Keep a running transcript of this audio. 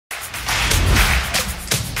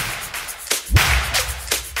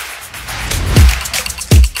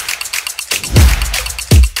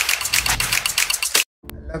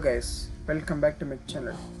Hello guys, welcome back to my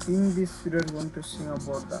channel. In this video I am going to sing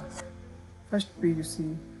about the first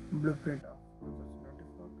PUC blueprint of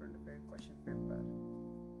 2024-25 question paper.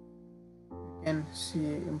 You can see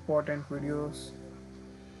important videos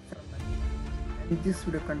from my channel, and this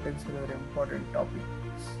video contains a very important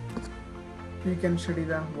topics. You can study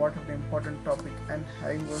what are the important topic, and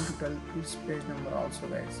I am going to tell each page number also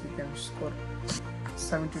guys. You can score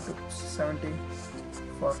 70 to 70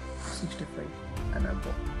 for 65 and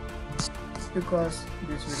above, because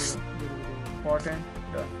this video is very important.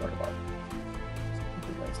 Don't forget about it.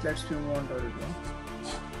 Okay guys, let's move on to the video.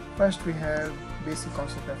 First we have basic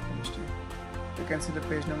concept of chemistry. You can see the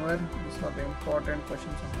page number. These are the important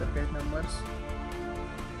questions of the page numbers.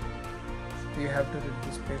 You have to read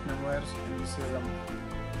these page numbers, and this is the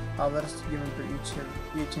hours given to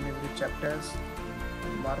each and every chapters,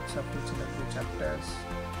 and marks of each and every chapters.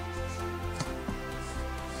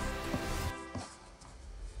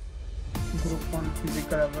 Group 1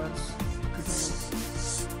 physical hours,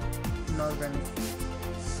 inorganic.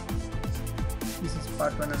 This is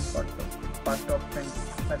part 1 and part 2. Part of 10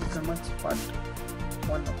 physical marks, part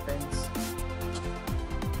 1 of 10.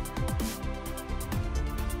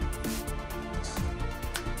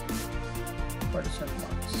 Partial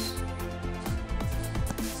marks.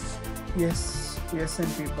 Yes,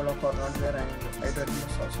 and people are not there, and hydrogen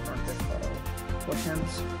is also not there for our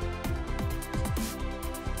questions.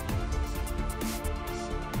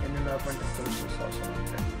 Environmental chemistry is also not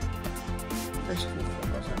there. Let's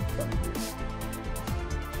focus on from this.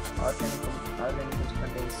 Organic which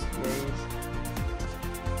contains A's.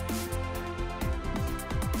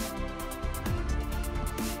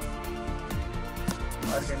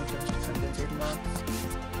 Organic chemistry contains 8 marks.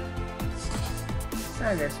 I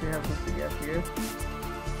guess we have to figure here.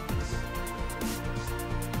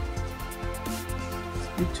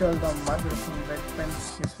 Which all the marker from red pens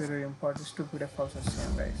is very important. Stupid F also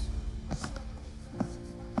same guys.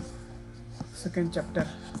 Second chapter,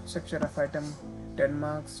 structure of atom, 10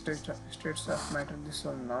 marks. States of matter, this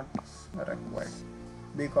one not required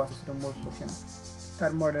because it's remote question.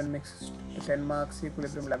 Thermodynamics, 10 marks.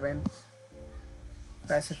 Equilibrium, 11.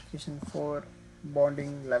 Classification, 4.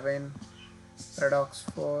 Bonding, 11. Redox,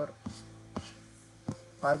 4.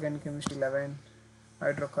 Organic chemistry, 11.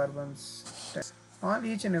 Hydrocarbons, 10. All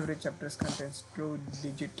each and every chapter contains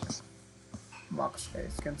 2-digit marks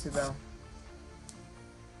guys. You can see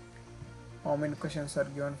how many questions are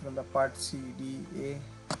given from the part C, D, A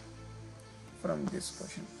from this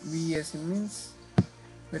question. VAC means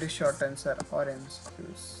very short answer or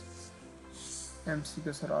MCQs.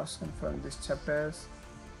 MCQs are also from these chapters,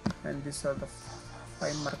 and these are the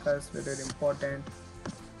 5 markers very important,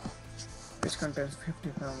 which contains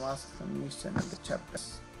 55 marks from each and every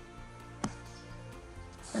chapters.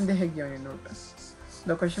 And they have given a note.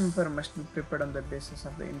 The question paper must be prepared on the basis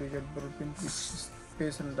of the individual blueprint, which is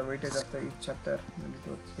based on the weightage of each chapter.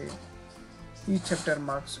 Each chapter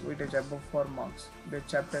marks weightage above 4 marks. The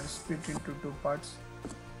chapter is split into 2 parts.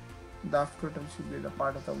 The half total should be the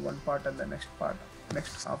part of the one part, and the next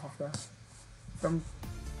half of the from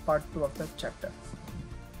part 2 of the chapter.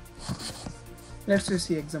 Let's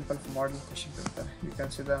see example for model question paper. You can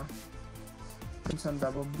see the things on the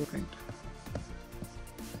above blueprint.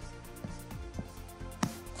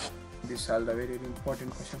 These are the very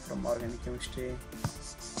important question from organic chemistry.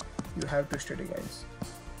 You have to study guys.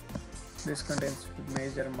 This contains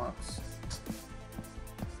major marks.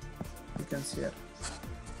 You can see here.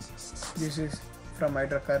 This is from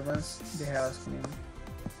hydrocarbons. They have asked me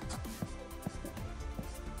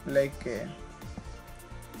like a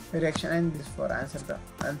reaction, and this for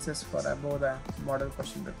answers for above the model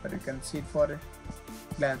question paper. You can see it for a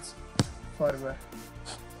glance for your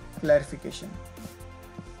clarification.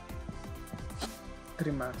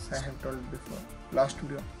 3 marks I have told before last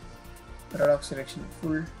video. Redox reaction,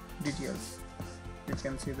 full details. You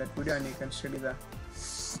can see that video, and you can study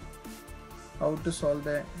how to solve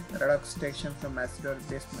the redox reaction from acid or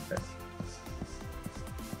base method.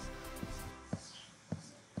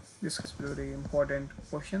 This is very important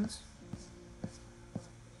questions.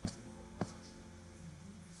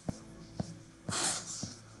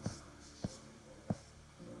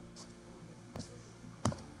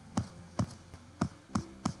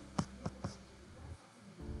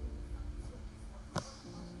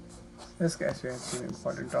 Yes guys, we have seen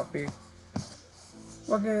important topic.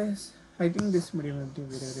 Okay guys, I think this video will be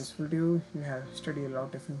very useful to you. You have studied a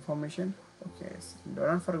lot of information. Okay guys,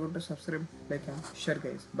 don't forget to subscribe, like and share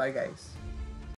guys. Bye guys.